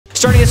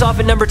Starting us off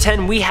at number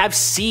 10, we have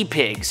sea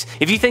pigs.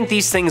 If you think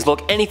these things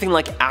look anything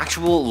like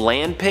actual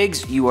land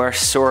pigs, you are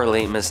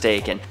sorely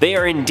mistaken. They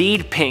are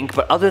indeed pink,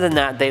 but other than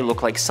that, they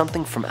look like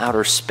something from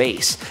outer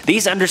space.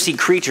 These undersea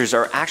creatures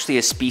are actually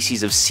a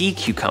species of sea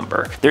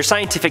cucumber. Their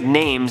scientific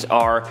names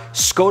are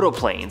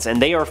scotoplanes,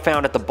 and they are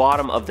found at the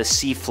bottom of the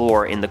sea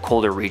floor in the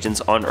colder regions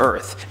on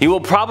Earth. You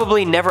will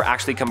probably never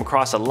actually come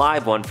across a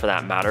live one for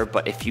that matter,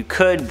 but if you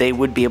could, they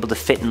would be able to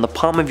fit in the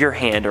palm of your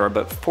hand or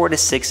about 4 to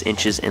 6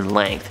 inches in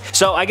length.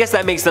 So I guess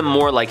that makes them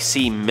more like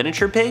sea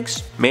miniature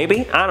pigs?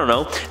 Maybe? I don't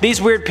know.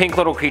 These weird pink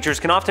little creatures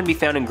can often be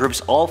found in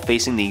groups all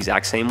facing the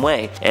exact same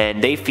way,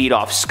 and they feed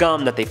off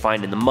scum that they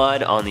find in the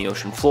mud on the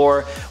ocean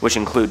floor, which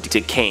include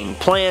decaying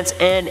plants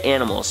and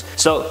animals.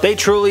 So they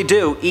truly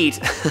do eat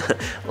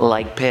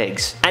like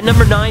pigs. At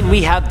number 9,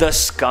 we have the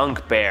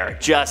skunk bear.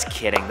 Just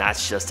kidding,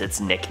 that's just its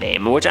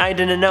nickname, which I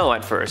didn't know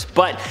at first.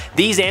 But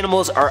these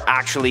animals are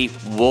actually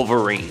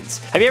wolverines.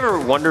 Have you ever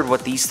wondered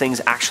what these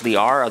things actually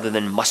are other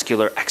than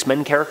muscular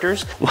X-Men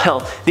characters?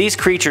 Well, these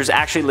creatures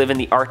actually live in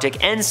the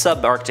Arctic and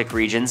subarctic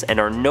regions and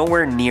are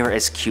nowhere near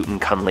as cute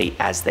and cuddly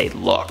as they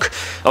look.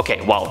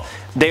 Okay, well,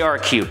 they are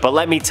cute, but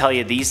let me tell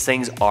you, these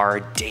things are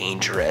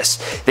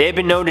dangerous. They have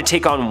been known to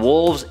take on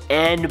wolves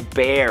and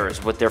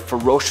bears with their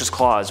ferocious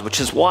claws,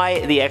 which is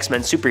why the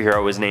X-Men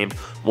superhero is named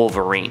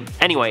Wolverine.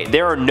 Anyway,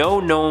 there are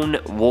no known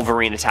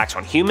Wolverine attacks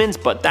on humans,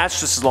 but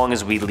that's just as long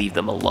as we leave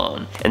them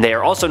alone. And they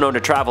are also known to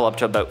travel up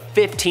to about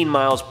 15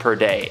 miles per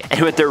day.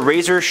 And with their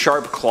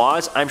razor-sharp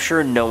claws, I'm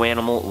sure no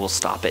animal will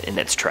stop it in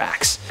its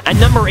tracks. At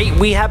number 8,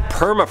 we have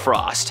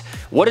permafrost.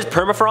 What is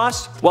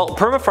permafrost? Well,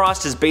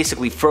 permafrost is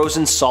basically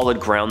frozen solid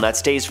ground that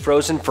stays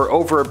frozen for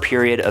over a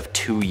period of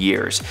 2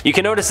 years. You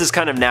can notice this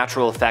kind of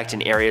natural effect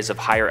in areas of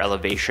higher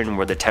elevation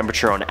where the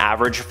temperature on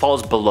average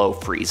falls below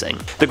freezing.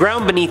 The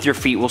ground beneath your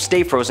feet will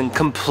stay frozen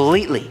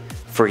completely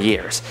for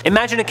years.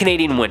 Imagine a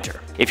Canadian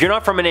winter. If you're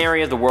not from an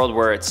area of the world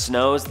where it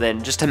snows,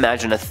 then just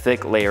imagine a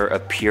thick layer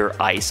of pure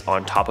ice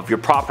on top of your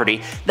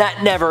property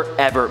that never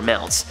ever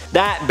melts.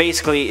 That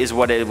basically is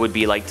what it would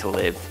be like to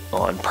live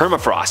on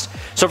permafrost.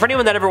 So for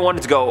anyone that ever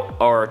wanted to go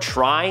or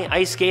try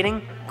ice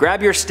skating,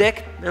 grab your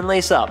stick and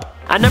lace up.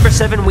 At number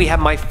 7, we have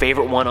my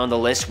favorite one on the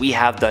list. We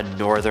have the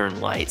Northern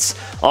Lights,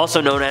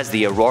 also known as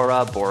the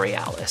Aurora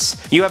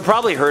Borealis. You have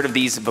probably heard of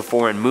these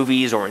before in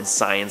movies or in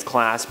science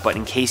class, but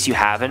in case you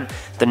haven't,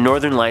 the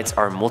Northern Lights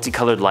are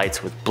multicolored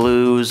lights with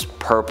blues,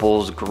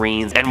 purples,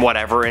 greens, and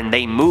whatever, and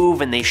they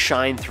move and they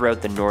shine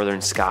throughout the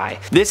northern sky.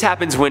 This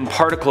happens when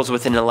particles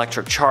with an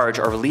electric charge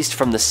are released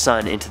from the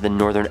sun into the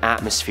northern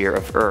atmosphere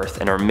of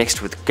Earth and are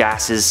mixed with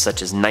gases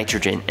such as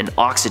nitrogen and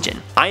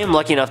oxygen. I am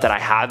lucky enough that I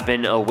have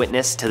been a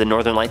witness to the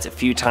Northern Lights a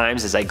few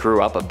times as I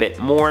grew up a bit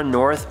more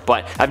north,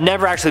 but I've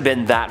never actually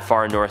been that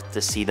far north to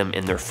see them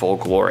in their full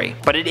glory.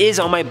 But it is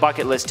on my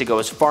bucket list to go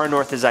as far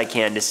north as I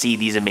can to see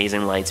these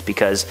amazing lights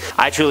because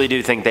I truly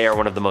do think they are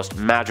one of the most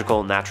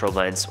magical natural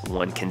events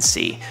one can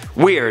see.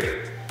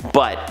 Weird,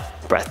 but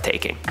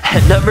breathtaking.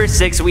 At number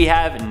 6, we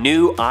have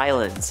new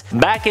islands.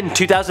 Back in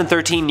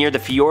 2013 near the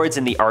fjords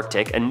in the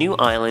Arctic, a new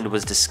island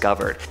was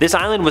discovered. This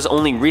island was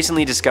only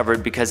recently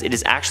discovered because it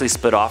is actually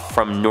split off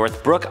from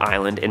North Brook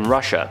Island in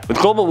Russia. With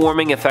global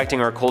warming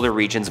affecting our colder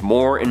regions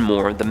more and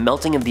more, the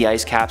melting of the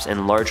ice caps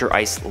and larger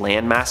ice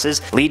land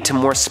masses lead to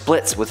more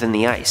splits within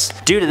the ice.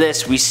 Due to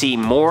this, we see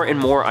more and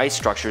more ice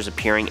structures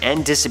appearing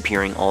and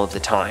disappearing all of the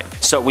time.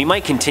 So we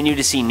might continue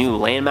to see new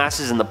land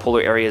masses in the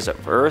polar areas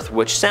of Earth,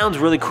 which sounds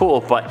really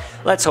cool, but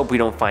let's hope we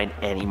don't find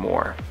any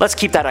more. Let's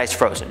keep that ice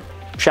frozen,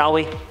 shall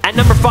we? At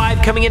number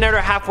 5, coming in at our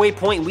halfway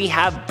point, we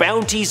have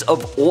bounties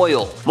of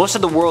oil. Most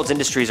of the world's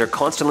industries are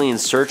constantly in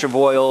search of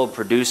oil,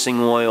 producing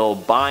oil,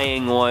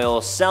 buying oil,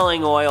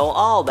 selling oil,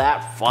 all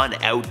that fun,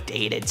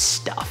 outdated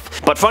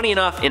stuff. But funny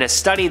enough, in a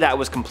study that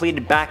was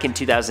completed back in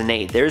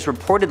 2008, there's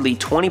reportedly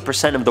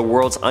 20% of the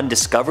world's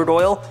undiscovered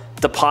oil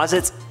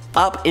deposits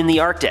up in the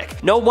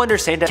Arctic. No wonder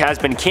Santa has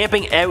been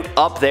camping out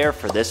up there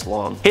for this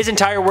long. His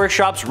entire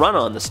workshops run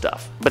on the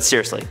stuff. But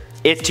seriously,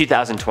 it's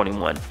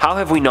 2021. How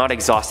have we not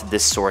exhausted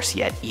this source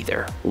yet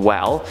either?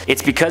 Well,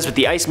 it's because with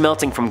the ice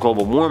melting from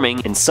global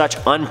warming and such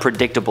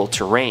unpredictable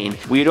terrain,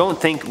 we don't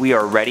think we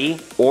are ready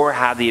or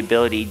have the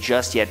ability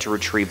just yet to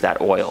retrieve that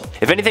oil.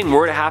 If anything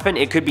were to happen,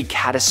 it could be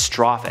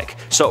catastrophic.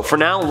 So for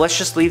now, let's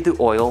just leave the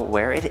oil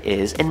where it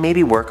is and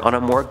maybe work on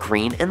a more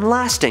green and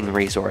lasting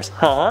resource,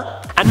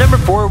 huh? At number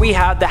 4, we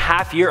have the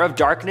half year of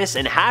darkness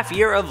and half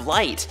year of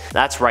light.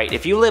 That's right,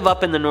 if you live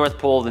up in the North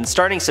Pole, then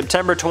starting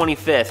September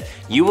 25th,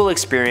 you will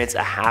experience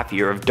a half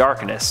year of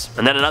darkness,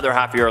 and then another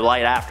half year of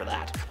light after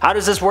that. How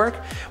does this work?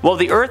 Well,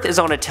 the Earth is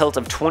on a tilt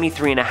of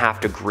 23.5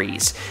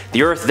 degrees.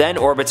 The Earth then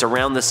orbits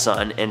around the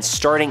Sun, and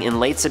starting in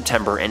late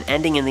September and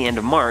ending in the end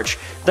of March,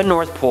 the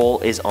North Pole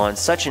is on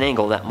such an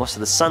angle that most of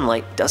the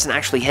sunlight doesn't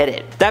actually hit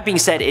it. That being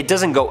said, it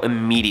doesn't go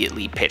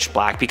immediately pitch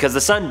black because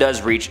the sun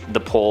does reach the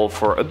pole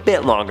for a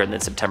bit longer than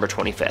September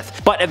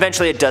 25th, but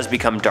eventually it does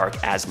become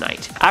dark as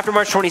night. After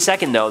March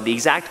 22nd though, the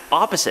exact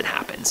opposite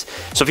happens.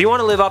 So if you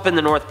want to live up in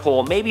the North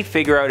Pole, maybe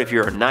figure out out if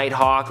you're a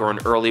nighthawk or an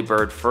early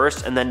bird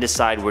first, and then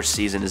decide which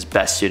season is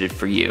best suited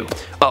for you.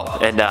 Oh,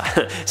 and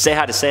say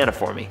hi to Santa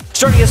for me.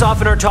 Starting us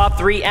off in our top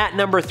 3, at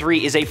number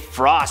 3 is a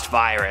frost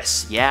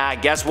virus. Yeah,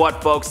 guess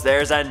what folks,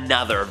 there's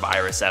another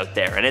virus out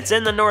there, and it's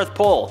in the North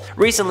Pole.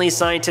 Recently,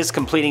 scientists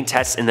completing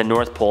tests in the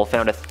North Pole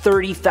found a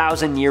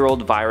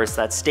 30,000-year-old virus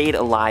that stayed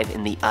alive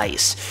in the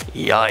ice.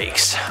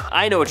 Yikes.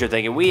 I know what you're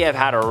thinking, we have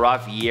had a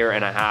rough year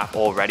and a half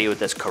already with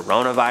this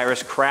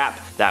coronavirus crap,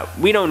 that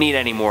we don't need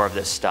any more of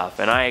this stuff,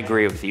 and I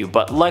agree with you,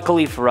 but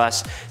luckily for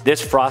us,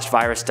 this frost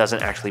virus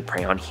doesn't actually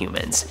prey on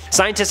humans.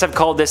 Scientists have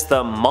called this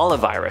the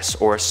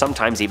Malavirus, or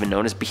sometimes even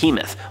known as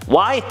Behemoth.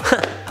 Why?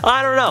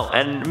 I don't know,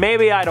 and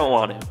maybe I don't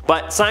want to.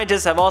 But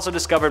scientists have also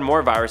discovered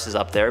more viruses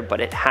up there,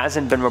 but it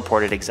hasn't been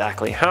reported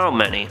exactly how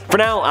many. For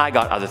now, I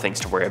got other things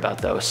to worry about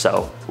though,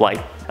 so like,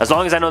 as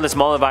long as I know this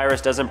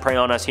Malavirus doesn't prey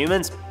on us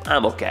humans,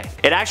 I'm okay.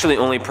 It actually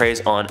only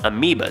preys on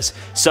amoebas,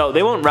 so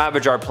they won't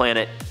ravage our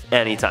planet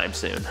anytime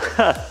soon.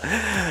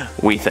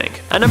 We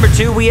think. At number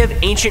 2, we have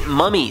ancient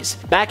mummies.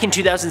 Back in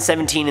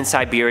 2017 in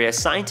Siberia,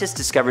 scientists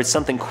discovered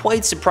something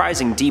quite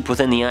surprising deep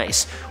within the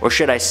ice, or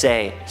should I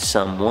say,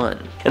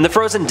 someone. In the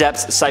frozen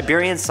depths,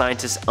 Siberian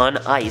scientists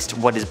uniced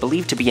what is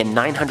believed to be a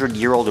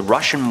 900-year-old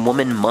Russian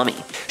woman mummy.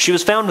 She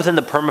was found within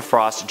the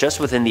permafrost just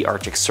within the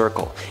Arctic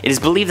Circle. It is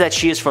believed that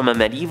she is from a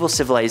medieval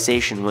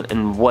civilization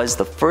and was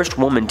the first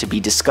woman to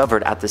be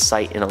discovered at the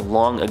site in a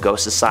long ago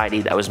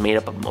society that was made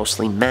up of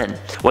mostly men.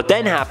 What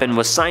then happened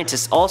was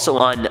scientists also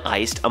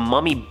uniced a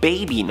mummy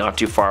baby not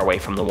too far away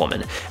from the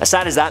woman. As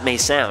sad as that may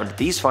sound,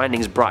 these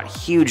findings brought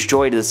huge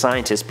joy to the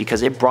scientists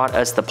because it brought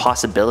us the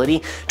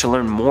possibility to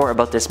learn more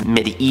about this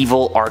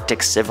medieval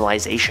Arctic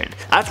civilization.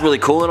 That's really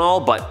cool and all,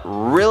 but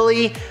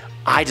really,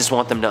 I just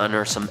want them to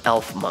unearth some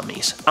elf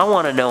mummies. I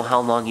want to know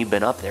how long you've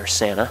been up there,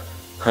 Santa.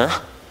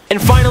 Huh?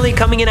 And finally,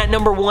 coming in at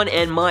number 1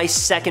 and my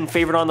second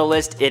favorite on the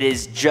list, it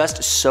is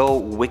just so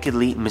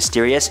wickedly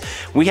mysterious.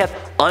 We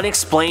have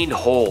unexplained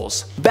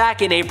holes.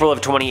 Back in April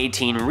of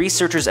 2018,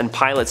 researchers and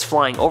pilots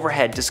flying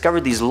overhead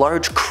discovered these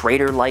large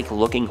crater-like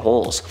looking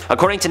holes.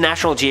 According to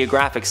National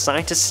Geographic,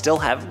 scientists still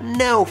have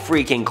no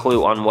freaking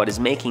clue on what is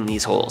making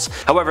these holes.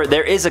 However,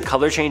 there is a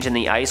color change in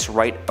the ice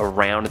right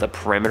around the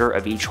perimeter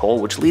of each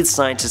hole, which leads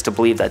scientists to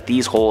believe that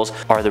these holes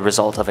are the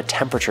result of a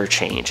temperature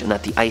change and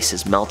that the ice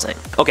is melting.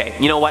 Okay,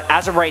 you know what,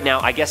 as of right now,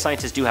 I guess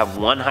scientists do have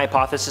one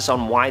hypothesis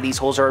on why these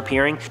holes are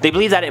appearing. They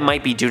believe that it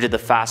might be due to the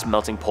fast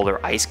melting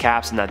polar ice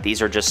caps and that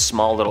these are just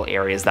small little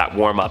areas that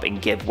warm up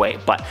and give way,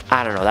 but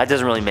I don't know, that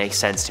doesn't really make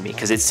sense to me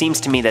because it seems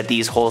to me that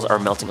these holes are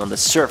melting on the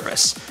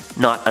surface,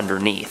 not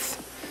underneath.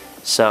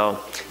 So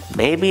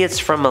maybe it's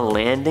from a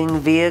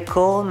landing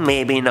vehicle,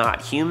 maybe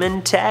not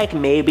human tech,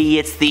 maybe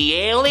it's the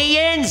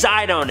aliens,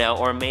 I don't know,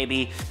 or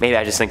maybe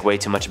I just think way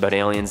too much about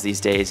aliens these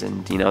days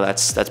and you know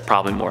that's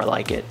probably more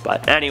like it,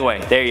 but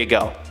anyway, there you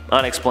go.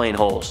 Unexplained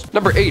holes.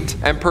 Number 8,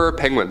 Emperor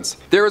Penguins.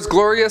 They're as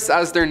glorious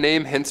as their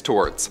name hints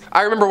towards.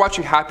 I remember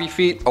watching Happy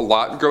Feet a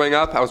lot growing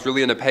up. I was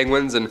really into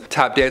penguins and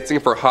tap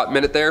dancing for a hot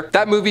minute there.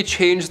 That movie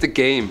changed the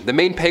game. The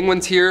main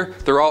penguins here,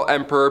 they're all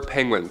Emperor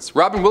Penguins.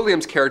 Robin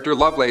Williams' character,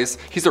 Lovelace,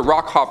 he's a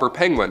rock hopper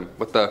penguin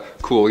with the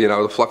cool, you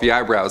know, the fluffy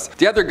eyebrows.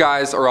 The other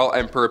guys are all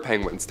Emperor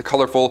Penguins. The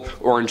colorful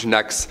orange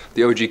necks,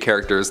 the OG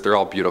characters, they're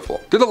all beautiful.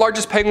 They're the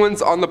largest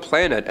penguins on the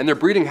planet and their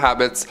breeding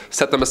habits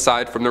set them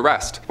aside from the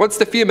rest. Once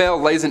the female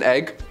lays an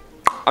egg,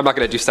 I'm not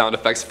gonna do sound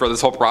effects for this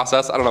whole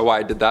process. I don't know why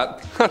I did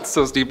that. That's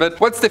so stupid.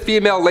 Once the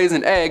female lays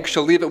an egg,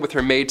 she'll leave it with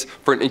her mate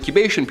for an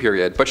incubation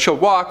period, but she'll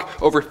walk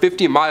over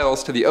 50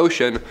 miles to the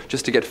ocean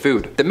just to get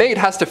food. The mate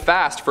has to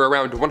fast for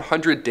around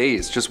 100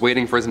 days just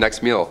waiting for his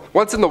next meal.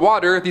 Once in the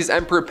water, these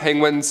emperor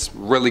penguins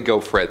really go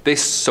for it. They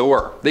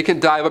soar. They can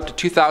dive up to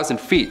 2,000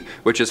 feet,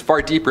 which is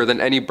far deeper than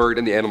any bird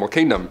in the animal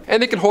kingdom.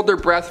 And they can hold their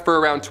breath for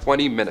around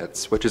 20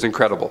 minutes, which is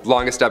incredible.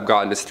 Longest I've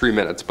gotten is 3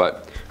 minutes,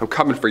 but I'm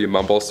coming for you,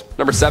 Mumbles.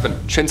 Number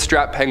 7,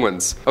 chinstrap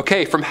penguins.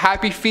 Okay, from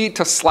happy feet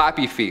to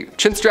slappy feet.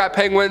 Chinstrap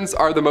penguins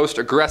are the most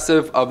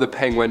aggressive of the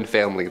penguin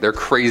family. They're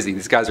crazy,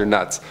 these guys are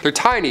nuts. They're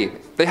tiny,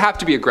 they have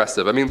to be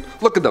aggressive. I mean,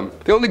 look at them.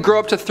 They only grow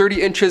up to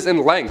 30 inches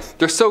in length.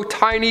 They're so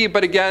tiny,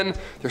 but again,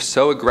 they're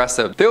so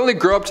aggressive. They only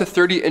grow up to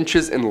 30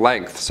 inches in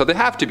length, so they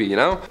have to be, you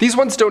know? These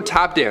ones don't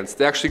tap dance,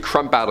 they actually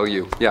crump battle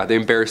you. Yeah, they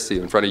embarrass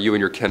you in front of you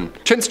and your kin.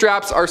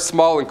 Chinstraps are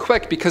small and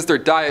quick because their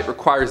diet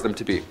requires them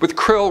to be. With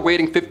krill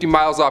waiting 50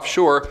 miles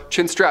offshore,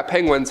 chinstrap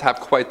penguins have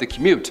quite the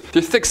commute.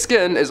 Their thick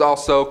skin is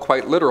also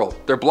quite literal.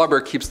 Their blubber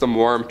keeps them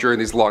warm during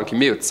these long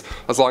commutes.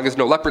 As long as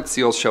no leopard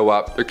seals show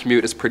up, their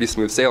commute is pretty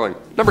smooth sailing.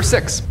 Number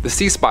 6, the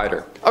sea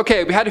spider.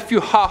 Okay, we had a few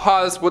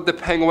ha-has with the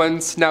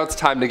penguins, now it's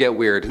time to get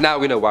weird. Now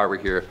we know why we're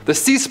here. The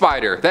sea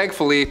spider,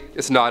 thankfully,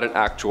 is not an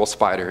actual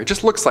spider. It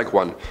just looks like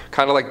one,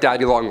 kind of like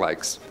Daddy Long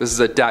Legs. This is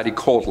a Daddy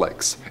Cold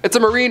Legs. It's a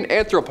marine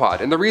arthropod,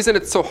 and the reason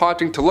it's so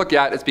haunting to look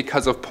at is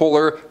because of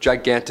polar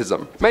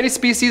gigantism. Many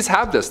species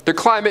have this. Their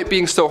climate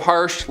being so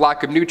harsh,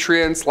 lack of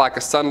nutrients, lack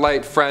of sunlight,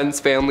 parasite, friends,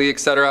 family,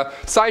 etc.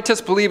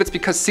 Scientists believe it's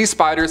because sea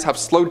spiders have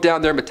slowed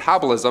down their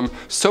metabolism,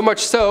 so much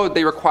so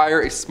they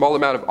require a small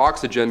amount of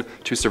oxygen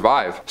to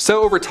survive.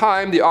 So over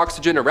time, the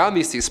oxygen around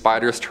these sea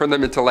spiders turn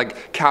them into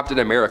like Captain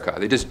America.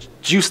 They just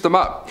juice them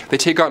up. They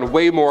take on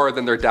way more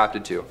than they're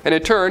adapted to. And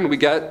in turn, we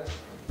get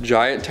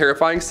giant,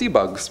 terrifying sea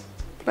bugs.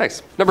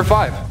 Nice. Number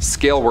 5,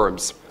 scale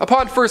worms.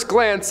 Upon first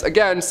glance,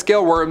 again,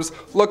 scale worms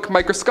look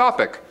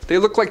microscopic. They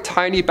look like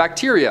tiny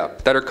bacteria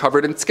that are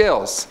covered in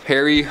scales.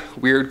 Hairy,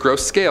 weird,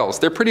 gross scales.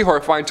 They're pretty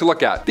horrifying to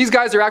look at. These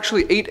guys are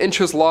actually 8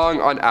 inches long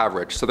on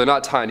average, so they're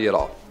not tiny at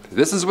all.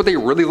 This is what they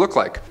really look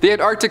like. The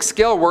Antarctic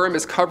scale worm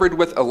is covered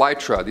with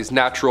elytra, these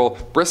natural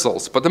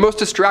bristles, but the most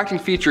distracting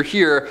feature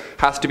here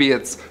has to be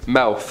its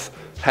mouth,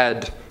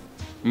 head,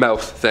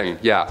 mouth thing,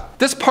 yeah.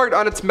 This part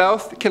on its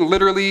mouth can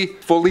literally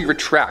fully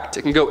retract.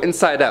 It can go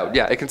inside out,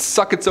 yeah. It can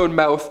suck its own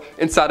mouth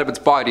inside of its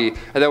body,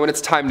 and then when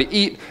it's time to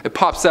eat, it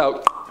pops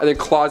out and then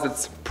claws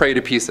its prey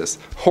to pieces.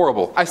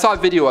 Horrible. I saw a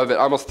video of it, I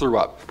almost threw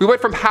up. We went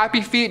from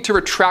happy feet to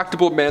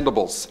retractable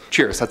mandibles.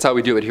 Cheers, that's how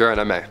we do it here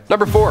on MA.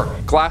 Number 4,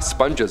 glass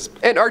sponges.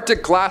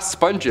 Antarctic glass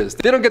sponges.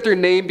 They don't get their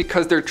name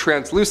because they're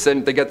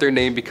translucent, they get their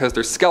name because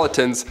their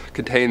skeletons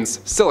contains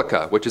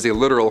silica, which is a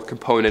literal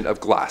component of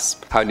glass.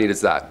 How neat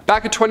is that?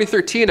 Back in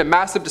 2013, a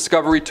massive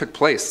discovery took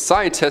place.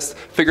 Scientists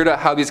figured out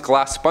how these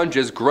glass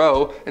sponges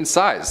grow in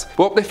size.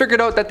 Well, they figured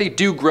out that they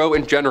do grow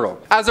in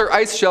general. As our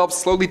ice shelves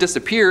slowly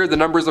disappear, the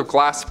numbers of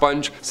glass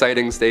sponge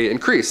sightings, they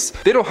increase.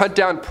 They don't hunt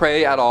down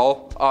prey at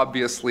all,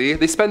 obviously.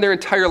 They spend their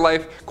entire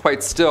life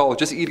quite still,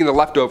 just eating the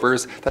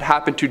leftovers that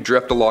happen to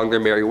drift along their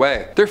merry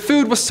way. Their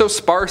food was so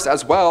sparse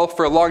as well,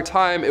 for a long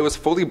time it was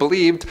fully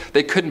believed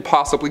they couldn't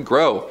possibly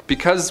grow,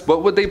 because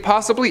what would they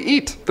possibly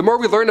eat? The more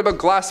we learn about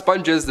glass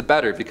sponges, the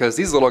better, because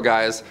these little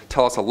guys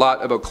tell us a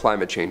lot about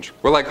climate change.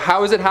 We're like,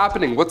 how is it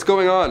happening? What's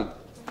going on?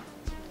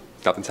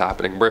 Nothing's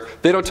happening.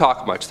 They don't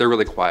talk much, they're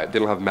really quiet, they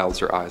don't have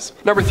mouths or eyes.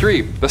 Number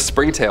 3, the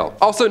springtail.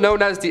 Also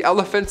known as the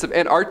elephants of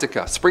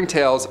Antarctica,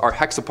 springtails are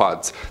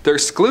hexapods. They're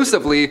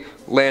exclusively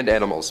land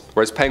animals,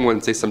 whereas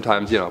penguins, they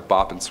sometimes,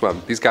 bop and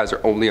swim. These guys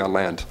are only on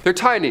land. They're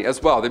tiny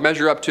as well. They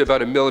measure up to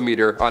about 1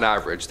 millimeter on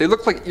average. They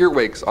look like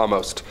earwigs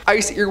almost.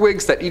 Ice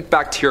earwigs that eat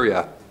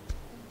bacteria.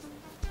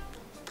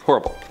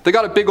 Horrible. They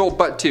got a big old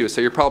butt too, so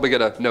you're probably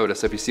gonna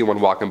notice if you see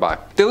one walking by.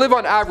 They live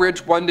on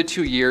average 1 to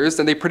 2 years,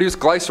 and they produce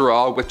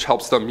glycerol, which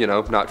helps them,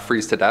 not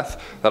freeze to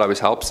death. That always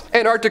helps.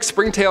 Antarctic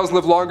springtails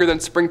live longer than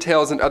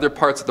springtails in other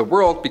parts of the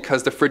world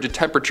because the frigid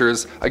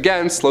temperatures,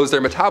 again, slows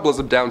their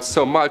metabolism down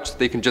so much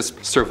they can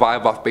just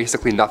survive off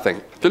basically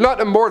nothing. They're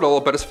not immortal,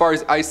 but as far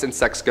as ice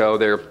insects go,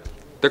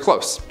 they're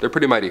close. They're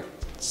pretty mighty.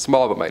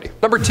 Small but mighty.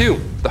 Number 2,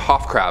 the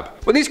Hoff Crab.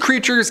 When these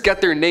creatures get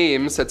their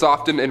names, it's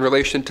often in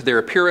relation to their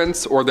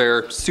appearance or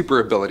their super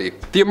ability.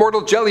 The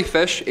immortal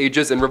jellyfish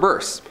ages in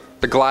reverse.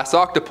 The glass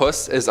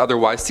octopus is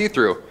otherwise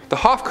see-through. The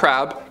Hoff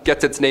Crab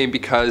gets its name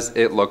because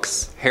it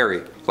looks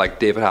hairy, like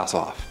David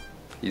Hasselhoff.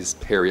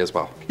 He's hairy as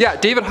well. Yeah,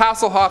 David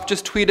Hasselhoff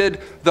just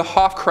tweeted the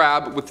Hoff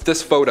Crab with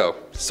this photo.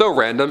 So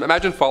random.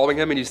 Imagine following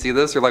him and you see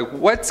this, you're like,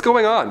 what's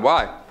going on?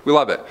 Why? We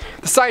love it.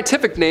 The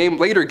scientific name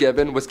later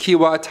given was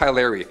Kiwa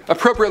tyleri,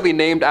 appropriately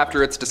named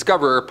after its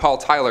discoverer, Paul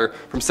Tyler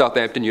from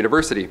Southampton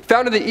University.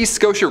 Found in the East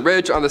Scotia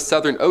Ridge on the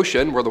Southern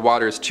Ocean, where the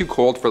water is too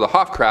cold for the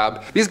Hoff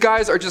crab, these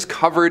guys are just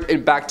covered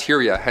in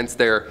bacteria, hence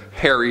their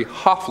hairy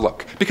Hoff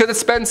look. Because it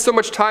spends so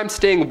much time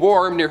staying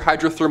warm near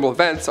hydrothermal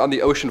vents on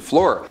the ocean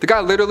floor. The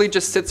guy literally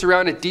just sits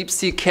around a deep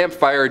sea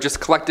campfire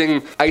just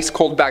collecting ice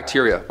cold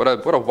bacteria.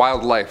 What a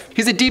wild life.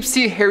 He's a deep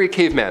sea hairy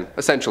caveman,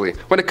 essentially.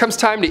 When it comes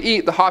time to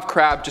eat, the Hoff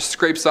crab just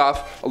scrapes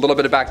off a little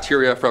bit of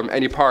bacteria from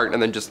any part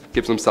and then just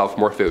gives himself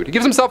more food. He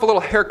gives himself a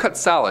little haircut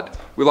salad.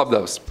 We love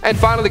those. And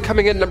finally,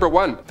 coming in number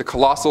 1, the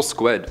colossal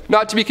squid.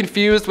 Not to be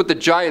confused with the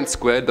giant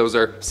squid, those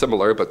are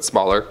similar but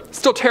smaller.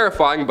 Still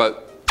terrifying,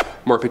 but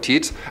more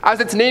petite. As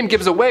its name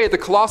gives away, the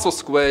colossal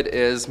squid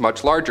is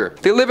much larger.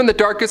 They live in the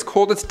darkest,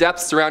 coldest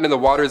depths surrounding the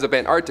waters of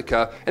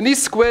Antarctica, and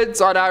these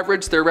squids, on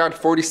average, they're around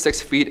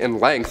 46 feet in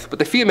length, with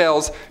the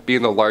females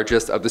being the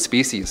largest of the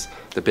species.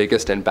 The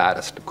biggest and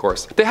baddest, of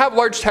course. They have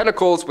large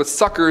tentacles with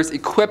suckers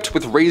equipped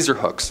with razor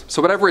hooks,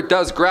 so whatever it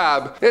does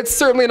grab, it's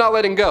certainly not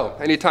letting go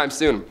anytime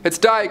soon. Its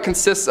diet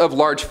consists of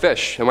large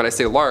fish, and when I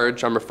say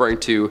large, I'm referring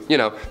to,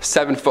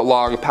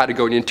 7-foot-long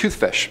Patagonian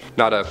toothfish,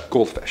 not a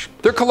goldfish.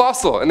 They're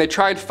colossal, and they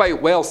try and fight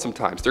whales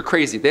sometimes. They're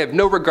crazy. They have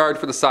no regard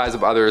for the size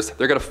of others.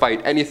 They're gonna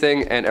fight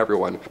anything and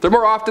everyone. They're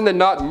more often than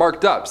not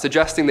marked up,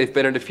 suggesting they've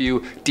been in a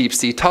few deep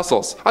sea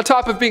tussles. On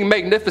top of being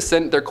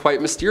magnificent, they're quite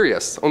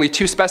mysterious. Only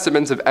 2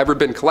 specimens have ever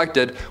been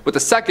collected, with the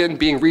second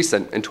being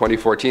recent in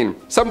 2014.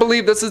 Some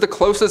believe this is the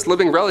closest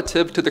living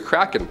relative to the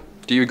kraken.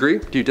 Do you agree?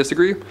 Do you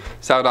disagree?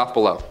 Sound off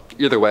below.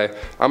 Either way,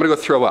 I'm gonna go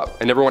throw up.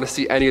 I never want to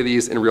see any of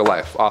these in real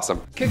life.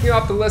 Awesome. Kicking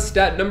off the list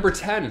at number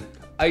 10,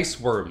 ice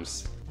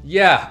worms.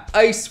 Yeah,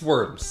 ice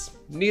worms.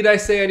 Need I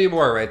say any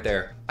more right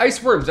there?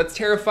 Ice worms, that's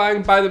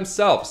terrifying by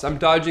themselves. I'm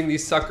dodging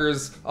these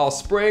suckers all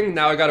spring,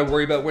 now I gotta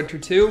worry about winter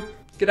too.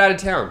 Get out of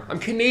town. I'm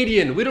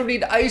Canadian, we don't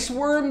need ice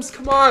worms,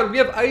 come on, we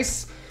have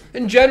ice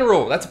in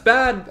general, that's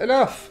bad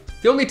enough.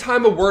 The only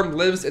time a worm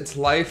lives its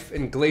life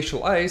in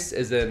glacial ice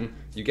is in,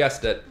 you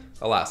guessed it,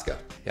 Alaska.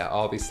 Yeah,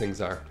 all these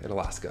things are in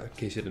Alaska, in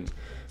case you didn't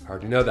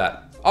already know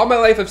that. All my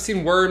life I've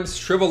seen worms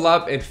shrivel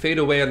up and fade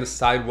away on the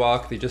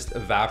sidewalk. They just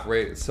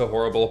evaporate, it's so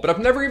horrible. But I've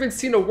never even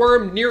seen a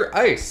worm near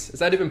ice. Is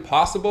that even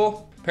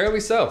possible?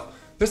 Apparently so.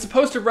 They're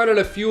supposed to run out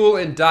of fuel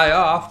and die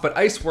off, but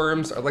ice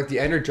worms are like the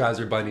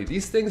Energizer Bunny.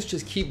 These things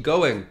just keep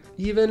going,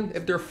 even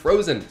if they're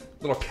frozen.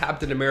 Little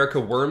Captain America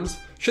worms.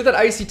 Should that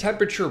icy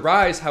temperature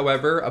rise,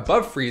 however,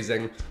 above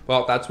freezing,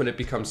 well, that's when it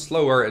becomes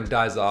slower and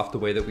dies off the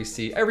way that we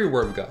see every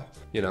worm go.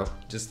 You know,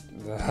 just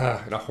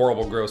in a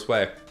horrible, gross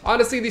way.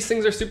 Honestly, these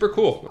things are super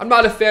cool. I'm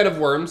not a fan of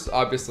worms,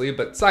 obviously,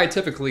 but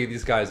scientifically,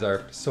 these guys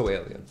are so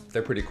alien.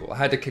 They're pretty cool. I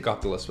had to kick off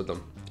the list with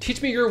them.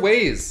 Teach me your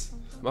ways.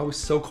 I'm always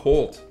so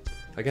cold.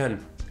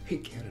 Again,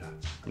 hate Canada.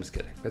 I'm just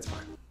kidding, it's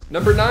fine.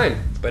 Number 9,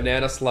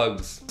 banana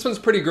slugs. This one's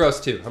pretty gross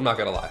too, I'm not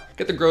gonna lie.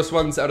 Get the gross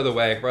ones out of the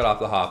way right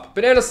off the hop.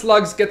 Banana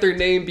slugs get their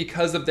name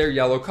because of their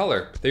yellow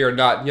color. They are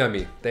not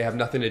yummy. They have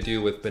nothing to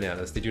do with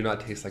bananas. They do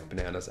not taste like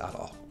bananas at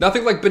all.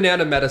 Nothing like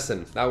banana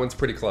medicine. That one's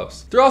pretty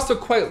close. They're also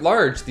quite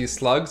large, these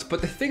slugs,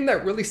 but the thing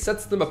that really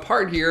sets them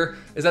apart here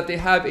is that they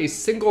have a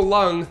single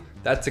lung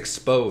that's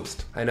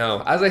exposed. I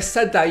know, as I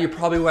said that, you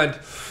probably went,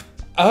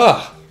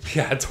 ugh.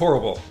 Yeah, it's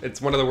horrible.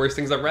 It's one of the worst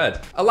things I've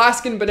read.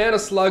 Alaskan banana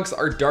slugs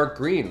are dark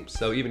green,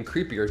 so even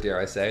creepier, dare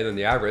I say, than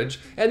the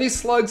average. And these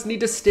slugs need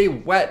to stay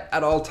wet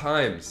at all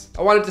times.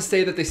 I wanted to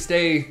say that they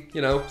stay,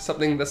 you know,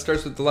 something that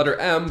starts with the letter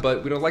M,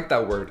 but we don't like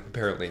that word,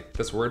 apparently.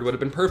 This word would have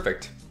been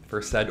perfect for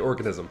said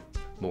organism.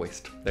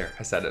 Moist. There,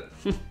 I said it.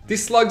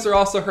 These slugs are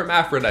also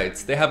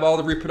hermaphrodites. They have all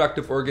the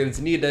reproductive organs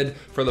needed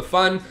for the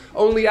fun,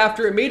 only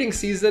after a mating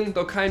season,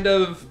 they'll kind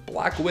of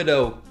Black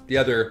Widow the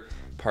other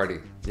party.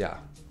 Yeah,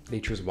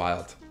 nature's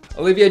wild.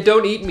 Olivia,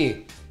 don't eat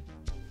me.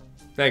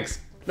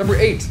 Thanks. Number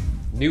 8,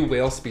 new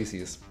whale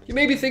species. You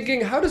may be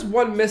thinking, how does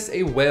one miss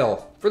a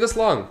whale for this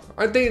long?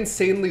 Aren't they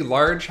insanely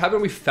large?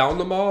 Haven't we found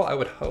them all? I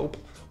would hope.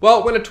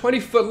 Well, when a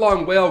 20-foot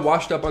long whale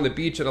washed up on the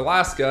beach in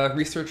Alaska,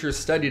 researchers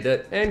studied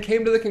it and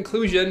came to the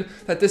conclusion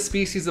that this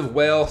species of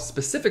whale,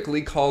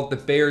 specifically called the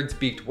Baird's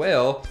beaked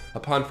whale,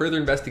 upon further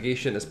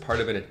investigation is part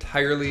of an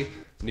entirely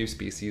new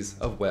species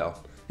of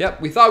whale.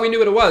 Yep, we thought we knew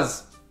what it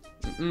was.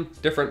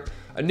 Different.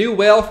 A new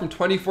whale from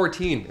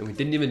 2014, and we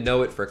didn't even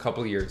know it for a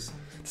couple years.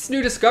 This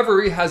new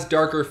discovery has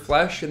darker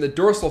flesh, and the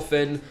dorsal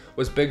fin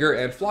was bigger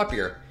and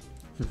floppier.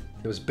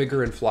 It was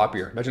bigger and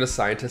floppier. Imagine a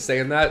scientist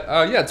saying that.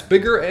 Yeah, it's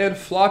bigger and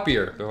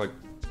floppier. They're like,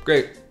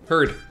 great,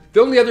 heard. The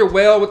only other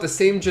whale with the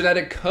same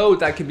genetic code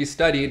that can be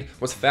studied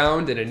was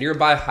found in a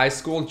nearby high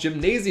school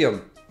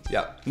gymnasium.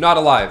 Yeah, not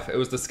alive. It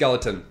was the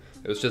skeleton.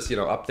 It was just, you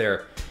know, up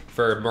there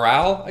for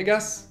morale, I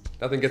guess.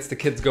 Nothing gets the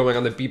kids going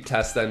on the beep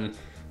test than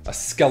a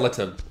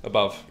skeleton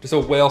above. Just a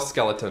whale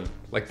skeleton.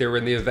 Like they were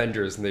in the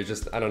Avengers and they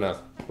just, I don't know.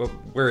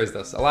 Where is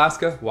this?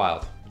 Alaska?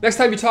 Wild. Next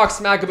time you talk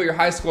smack about your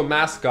high school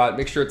mascot,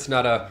 make sure it's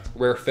not a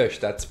rare fish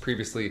that's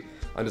previously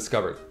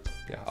undiscovered.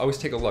 Yeah, always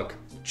take a look.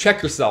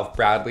 Check yourself,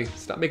 Bradley.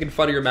 Stop making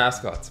fun of your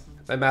mascots.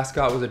 My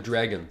mascot was a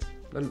dragon.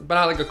 But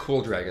not like a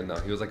cool dragon though.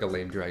 He was like a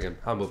lame dragon.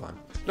 I'll move on.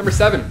 Number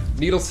 7,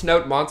 needle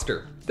snout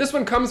monster. This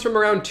one comes from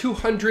around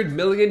 200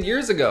 million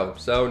years ago,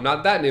 so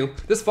not that new.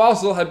 This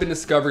fossil had been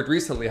discovered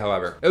recently,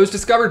 however. It was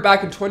discovered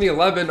back in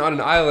 2011 on an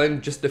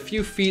island just a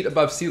few feet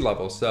above sea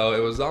level, so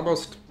it was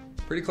almost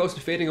pretty close to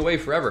fading away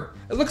forever.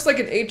 It looks like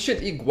an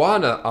ancient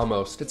iguana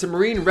almost. It's a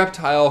marine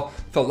reptile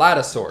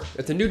thalattosaur.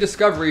 It's a new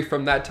discovery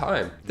from that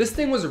time. This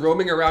thing was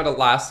roaming around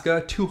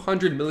Alaska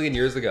 200 million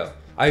years ago.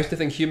 I used to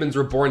think humans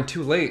were born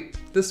too late.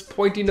 This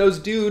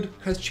pointy-nosed dude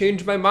has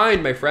changed my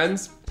mind, my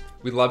friends.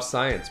 We love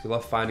science, we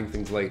love finding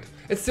things late.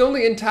 It's the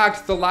only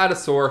intact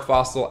thalattosaur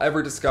fossil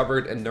ever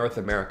discovered in North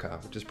America,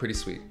 which is pretty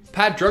sweet.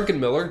 Pat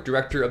Druckenmiller,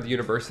 director of the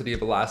University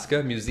of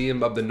Alaska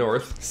Museum of the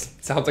North,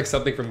 sounds like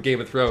something from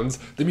Game of Thrones,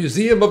 the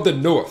Museum of the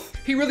North.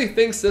 He really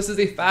thinks this is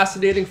a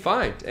fascinating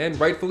find, and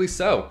rightfully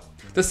so.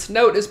 The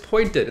snout is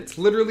pointed, it's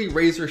literally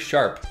razor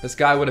sharp. This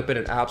guy would have been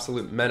an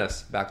absolute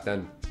menace back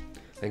then.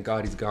 Thank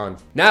God he's gone.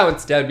 Now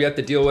instead we have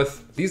to deal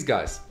with these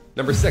guys.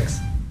 Number 6,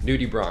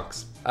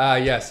 nudibranchs.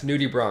 Yes,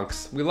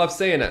 nudibranchs. We love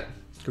saying it.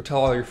 Go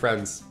tell all your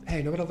friends.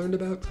 Hey, know what I learned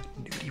about?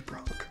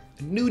 Nudibranch.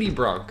 A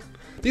nudibranch.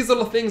 These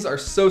little things are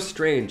so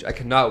strange, I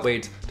cannot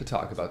wait to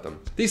talk about them.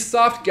 These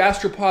soft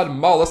gastropod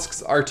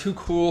mollusks are too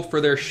cool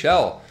for their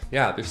shell.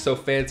 Yeah, they're so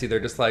fancy, they're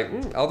just like,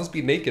 I'll just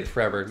be naked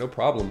forever, no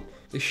problem.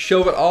 They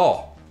show it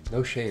all,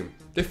 no shame.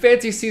 They're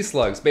fancy sea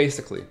slugs,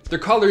 basically. Their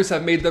colors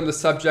have made them the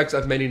subjects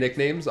of many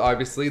nicknames.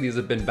 Obviously, these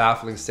have been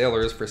baffling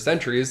sailors for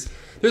centuries.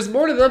 There's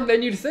more to them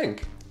than you'd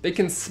think. They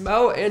can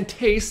smell and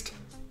taste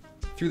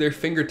through their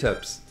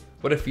fingertips.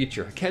 What a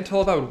feature. I can't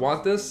tell if I would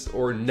want this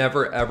or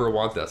never ever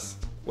want this.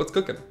 What's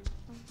cooking?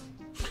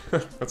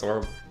 That's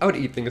horrible. I would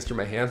eat things through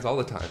my hands all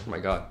the time. Oh my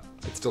God.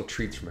 I'd steal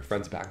treats from my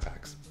friends'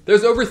 backpacks.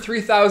 There's over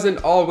 3,000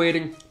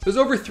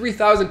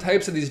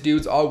 types of these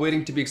dudes all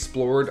waiting to be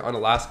explored on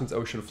Alaska's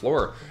ocean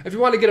floor. If you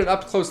want to get an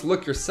up-close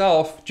look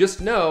yourself,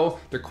 just know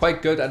they're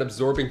quite good at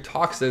absorbing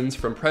toxins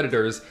from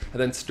predators and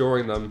then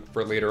storing them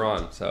for later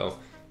on, so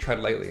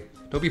tread lightly.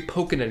 Don't be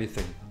poking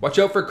anything. Watch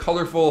out for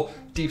colorful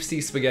deep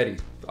sea spaghetti.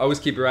 Always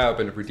keep your eye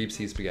open for deep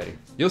sea spaghetti.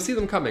 You'll see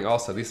them coming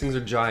also. These things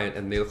are giant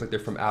and they look like they're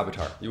from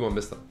Avatar. You won't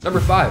miss them. Number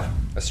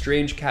 5, a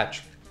strange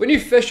catch. When you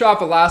fish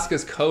off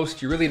Alaska's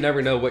coast, you really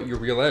never know what you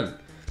reel in.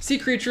 Sea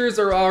creatures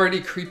are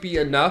already creepy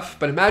enough,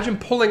 but imagine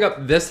pulling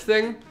up this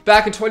thing.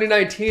 Back in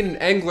 2019, an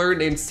angler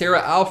named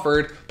Sarah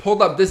Alford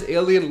pulled up this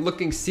alien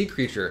looking sea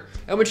creature.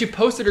 And when she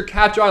posted her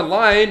catch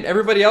online,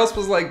 everybody else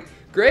was like,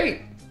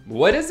 great,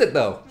 what is it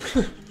though?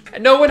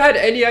 And no one had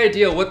any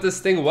idea what this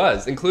thing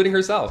was, including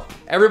herself.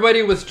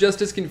 Everybody was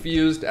just as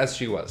confused as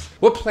she was.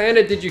 What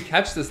planet did you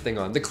catch this thing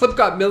on? The clip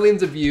got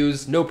millions of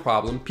views, no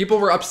problem. People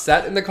were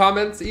upset in the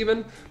comments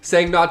even,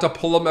 saying not to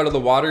pull him out of the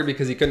water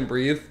because he couldn't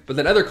breathe. But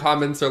then other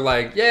comments are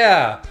like,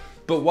 yeah,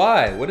 but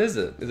why? What is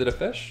it? Is it a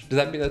fish? Does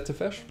that mean that's a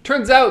fish?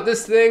 Turns out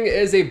this thing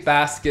is a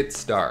basket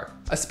star,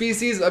 a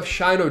species of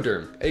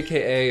Shinoderm,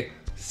 AKA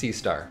sea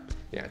star.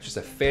 Yeah, it's just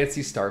a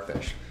fancy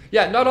starfish.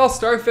 Yeah, not all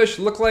starfish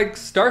look like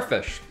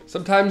starfish.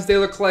 Sometimes they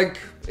look like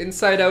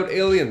inside-out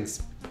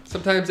aliens.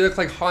 Sometimes they look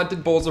like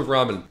haunted bowls of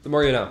ramen. The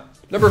more you know.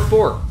 Number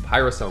 4,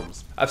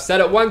 pyrosomes. I've said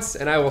it once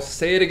and I will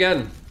say it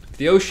again.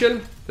 The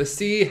ocean, the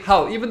sea,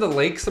 hell, even the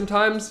lake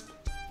sometimes.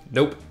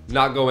 Nope,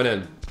 not going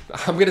in.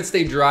 I'm gonna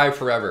stay dry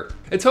forever.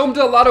 It's home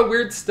to a lot of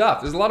weird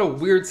stuff. There's a lot of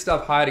weird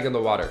stuff hiding in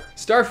the water.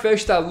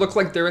 Starfish that look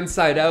like they're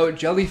inside out,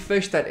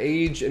 jellyfish that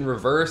age in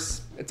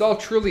reverse. It's all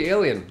truly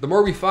alien. The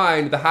more we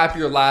find, the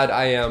happier lad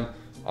I am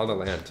on the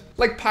land.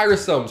 Like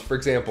pyrosomes, for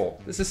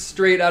example. This is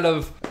straight out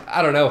of,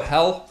 I don't know,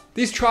 hell?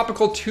 These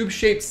tropical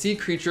tube-shaped sea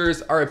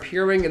creatures are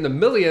appearing in the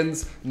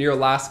millions near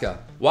Alaska.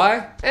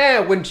 Why?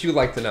 Wouldn't you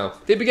like to know?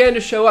 They began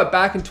to show up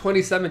back in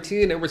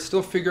 2017 and we're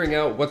still figuring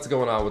out what's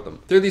going on with them.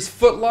 They're these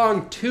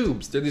foot-long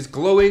tubes. They're these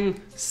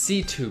glowing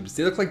sea tubes.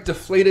 They look like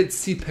deflated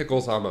sea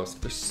pickles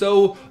almost. They're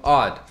so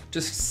odd.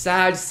 Just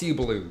sad sea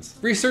balloons.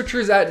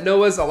 Researchers at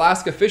NOAA's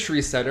Alaska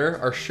Fisheries Center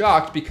are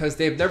shocked because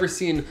they've never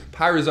seen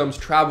pyrosomes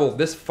travel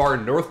this far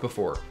north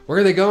before. Where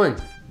are they going?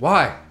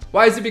 Why?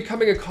 Why is it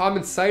becoming a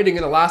common sighting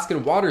in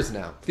Alaskan waters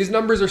now? These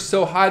numbers are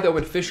so high that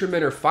when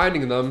fishermen are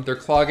finding them, they're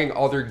clogging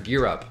all their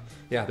gear up.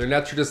 Yeah, their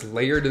nets are just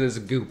layered in this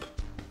goop.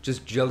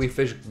 Just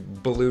jellyfish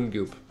balloon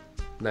goop.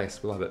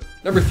 Nice, we love it.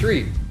 Number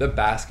 3, the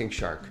basking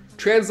shark.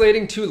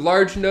 Translating to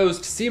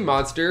large-nosed sea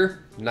monster.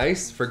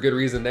 Nice, for good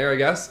reason there, I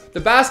guess. The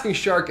basking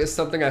shark is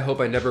something I hope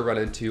I never run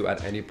into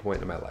at any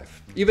point in my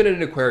life. Even in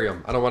an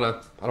aquarium, I don't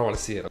wanna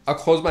see it. I'll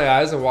close my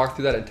eyes and walk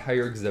through that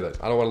entire exhibit.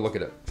 I don't wanna look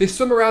at it. They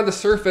swim around the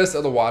surface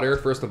of the water,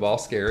 first of all,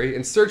 scary,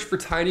 and search for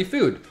tiny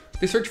food.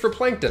 They search for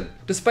plankton.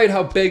 Despite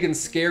how big and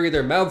scary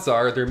their mouths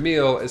are, their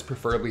meal is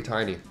preferably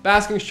tiny.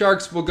 Basking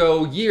sharks will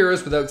go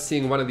years without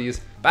seeing one of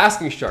these.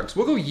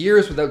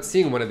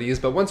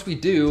 But once we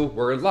do,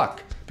 we're in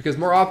luck. Because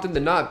more often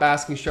than not,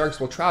 basking sharks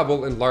will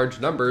travel in large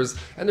numbers,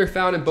 and they're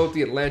found in both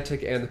the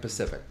Atlantic and the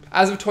Pacific.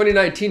 As of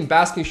 2019,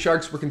 basking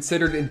sharks were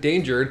considered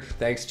endangered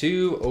thanks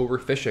to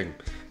overfishing.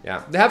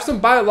 Yeah, they have some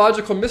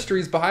biological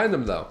mysteries behind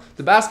them though.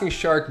 The basking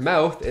shark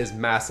mouth is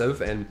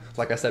massive and,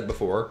 like I said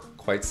before,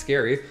 quite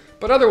scary,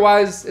 but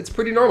otherwise it's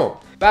pretty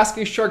normal.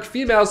 Basking shark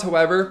females,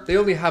 however, they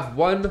only have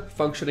one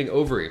functioning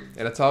ovary,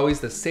 and it's always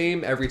the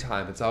same every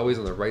time. It's always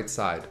on the right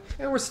side,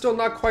 and we're still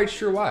not quite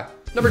sure why.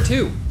 Number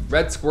 2,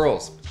 red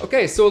squirrels.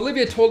 Okay, so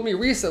Olivia told me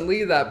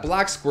recently that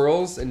black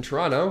squirrels in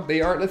Toronto,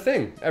 they aren't a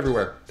thing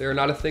everywhere. They're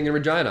not a thing in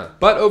Regina.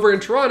 But over in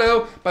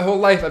Toronto, my whole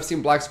life I've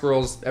seen black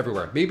squirrels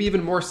everywhere, maybe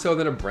even more so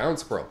than a brown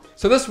squirrel.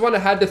 So this one I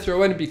had to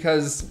throw in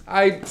because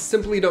I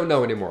simply don't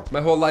know anymore.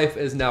 My whole life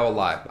is now a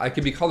lie. I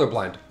could be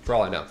colorblind for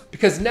all I know.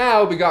 Because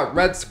now we got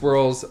red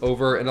squirrels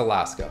over in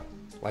Alaska.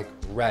 Like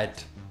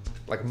red,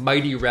 like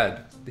mighty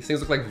red. These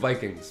things look like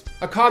Vikings.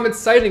 A common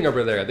sighting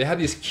over there. They have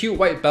these cute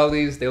white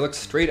bellies. They look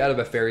straight out of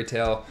a fairy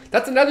tale.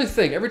 That's another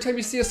thing. Every time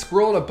you see a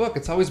squirrel in a book,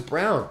 it's always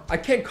brown. I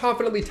can't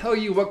confidently tell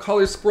you what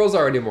color squirrels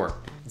are anymore.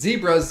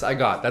 Zebras, I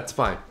got, that's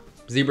fine.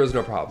 Zebras,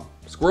 no problem.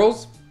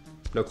 Squirrels,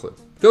 no clue.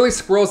 The only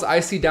squirrels I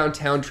see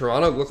downtown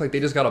Toronto look like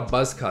they just got a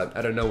buzz cut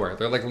out of nowhere.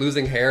 They're like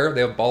losing hair,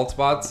 they have bald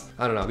spots.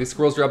 I don't know, these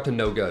squirrels are up to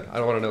no good. I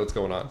don't wanna know what's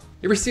going on.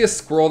 You ever see a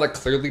squirrel that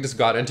clearly just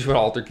got into an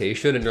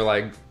altercation and you're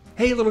like,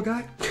 hey little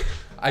guy?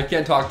 I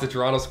can't talk to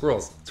Toronto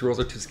squirrels. Squirrels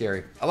are too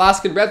scary.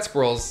 Alaskan red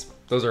squirrels,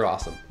 those are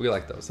awesome. We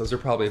like those. Those are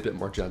probably a bit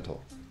more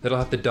gentle. They don't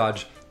have to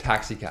dodge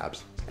taxi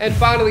cabs. And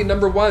finally,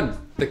 number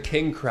 1, the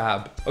king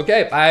crab.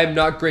 Okay, I'm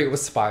not great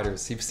with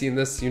spiders. You've seen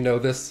this, you know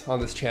this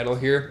on this channel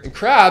here. And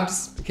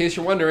crabs, in case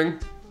you're wondering,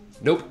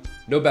 nope,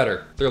 no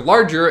better. They're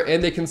larger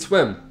and they can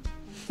swim.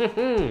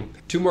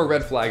 2 more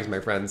red flags, my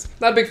friends.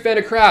 Not a big fan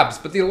of crabs,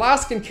 but the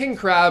Alaskan king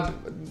crab,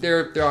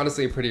 they're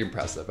honestly pretty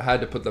impressive. I had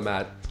to put them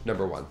at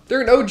number 1.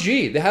 They're an OG.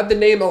 They have the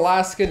name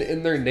Alaskan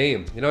in their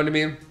name. You know what I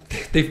mean?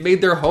 They've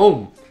made their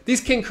home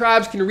These king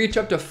crabs can reach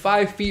up to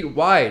 5 feet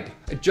wide.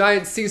 A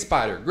giant sea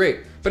spider,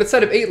 great. But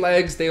instead of 8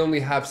 legs, they only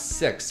have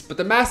 6. But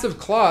the massive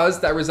claws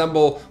that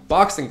resemble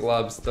boxing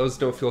gloves, those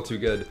don't feel too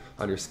good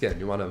on your skin.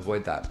 You want to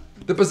avoid that.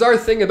 The bizarre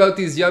thing about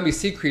these yummy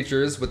sea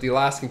creatures with the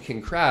Alaskan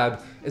king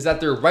crab is that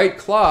their right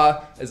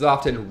claw is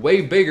often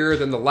way bigger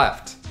than the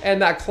left.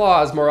 And that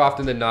claw is more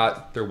often than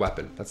not their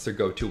weapon. That's their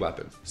go-to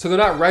weapon. So they're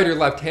not right or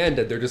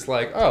left-handed. They're just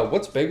like, oh,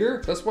 what's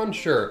bigger? This one?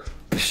 Sure.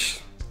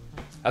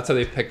 That's how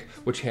they pick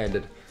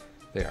which-handed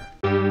they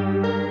are.